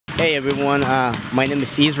Hey everyone, my name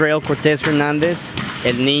is Cortes Hernandez,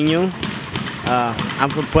 El Niño. I'm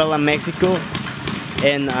from Puebla, Mexico,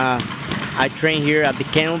 and I train here at the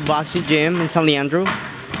ITRboxing gym in San Leandro.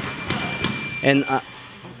 And My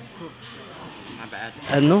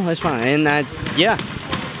bad. no, it's fine. And yeah,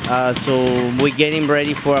 so we're getting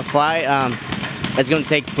ready for a fight. It's gonna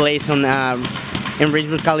take place in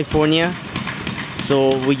Richmond, California.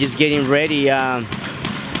 So we're just getting ready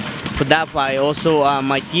for that fight. Also,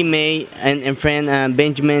 my teammate and friend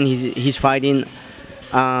Benjamin, he's fighting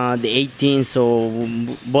the 18th. So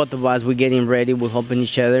both of us, we're getting ready. We're helping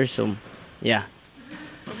each other. So yeah.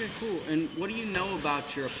 Okay, cool. And what do you know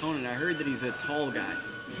about your opponent? I heard that he's a tall guy.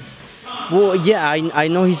 Well, yeah, I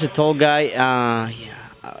know he's a tall guy.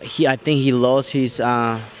 I think he lost his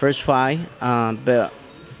first fight, but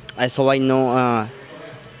that's all I know.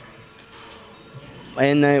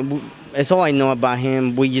 And that's all I know about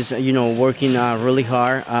him. We just, working really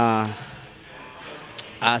hard.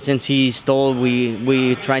 Since he's tall,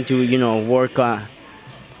 we trying to, work the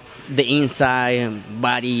inside,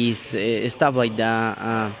 bodies, stuff like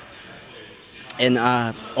that. And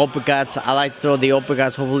uppercuts, I like to throw the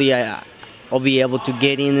uppercuts. Hopefully, I'll be able to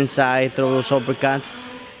get inside, throw those uppercuts,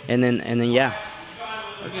 and then yeah.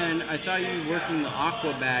 Again, I saw you working the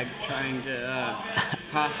aqua bag, trying to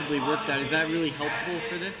possibly work that. Is that really helpful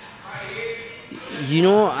for this?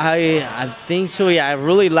 I think so. Yeah, I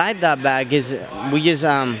really like that bag. We just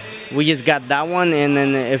got that one, and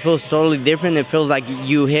then it feels totally different. It feels like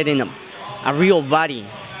you hitting a real body.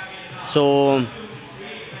 So,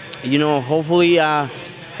 hopefully I'll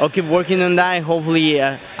keep working on that. Hopefully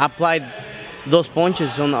apply those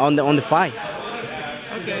punches on the fight.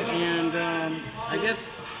 Okay, and I guess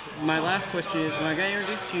my last question is, when I got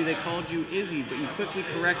introduced to you, they called you Izzy, but you quickly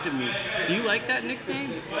corrected me. Do you like that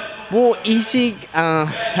nickname? Well, Izzy,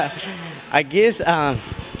 I guess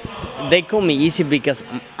they call me Izzy because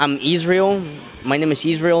I'm Israel. My name is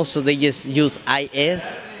Israel, so they just use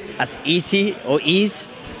IS as Izzy or Is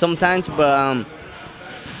sometimes. But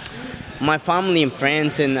my family and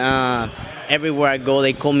friends and everywhere I go,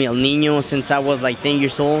 they call me El Niño since I was like 10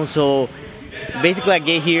 years old. So basically, I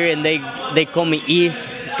get here and they call me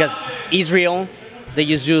Is because Israel. They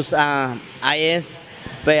just use IS.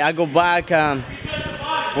 But I go back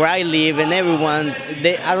where I live and everyone,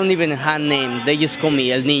 I don't even have a name. They just call me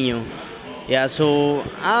El Niño. Yeah, so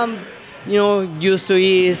I'm, used to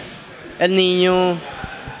Is, El Niño.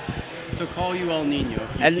 So call you El Niño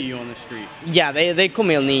if you see you on the street. Yeah, they call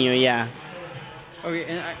me El Niño, yeah. Okay,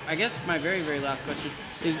 and I guess my very, very last question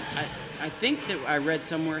is, I think that I read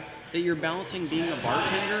somewhere that you're balancing being a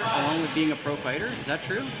bartender along with being a pro fighter. Is that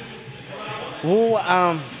true? Well,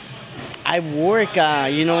 I work,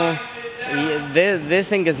 this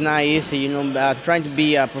thing is not easy, trying to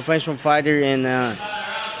be a professional fighter and,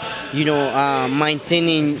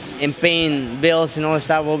 maintaining and paying bills and all that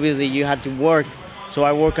stuff. Obviously, you have to work. So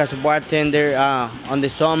I work as a bartender on the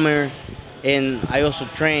summer, and I also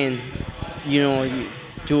train,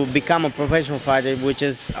 to become a professional fighter, which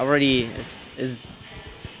is already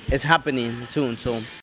is happening soon. So.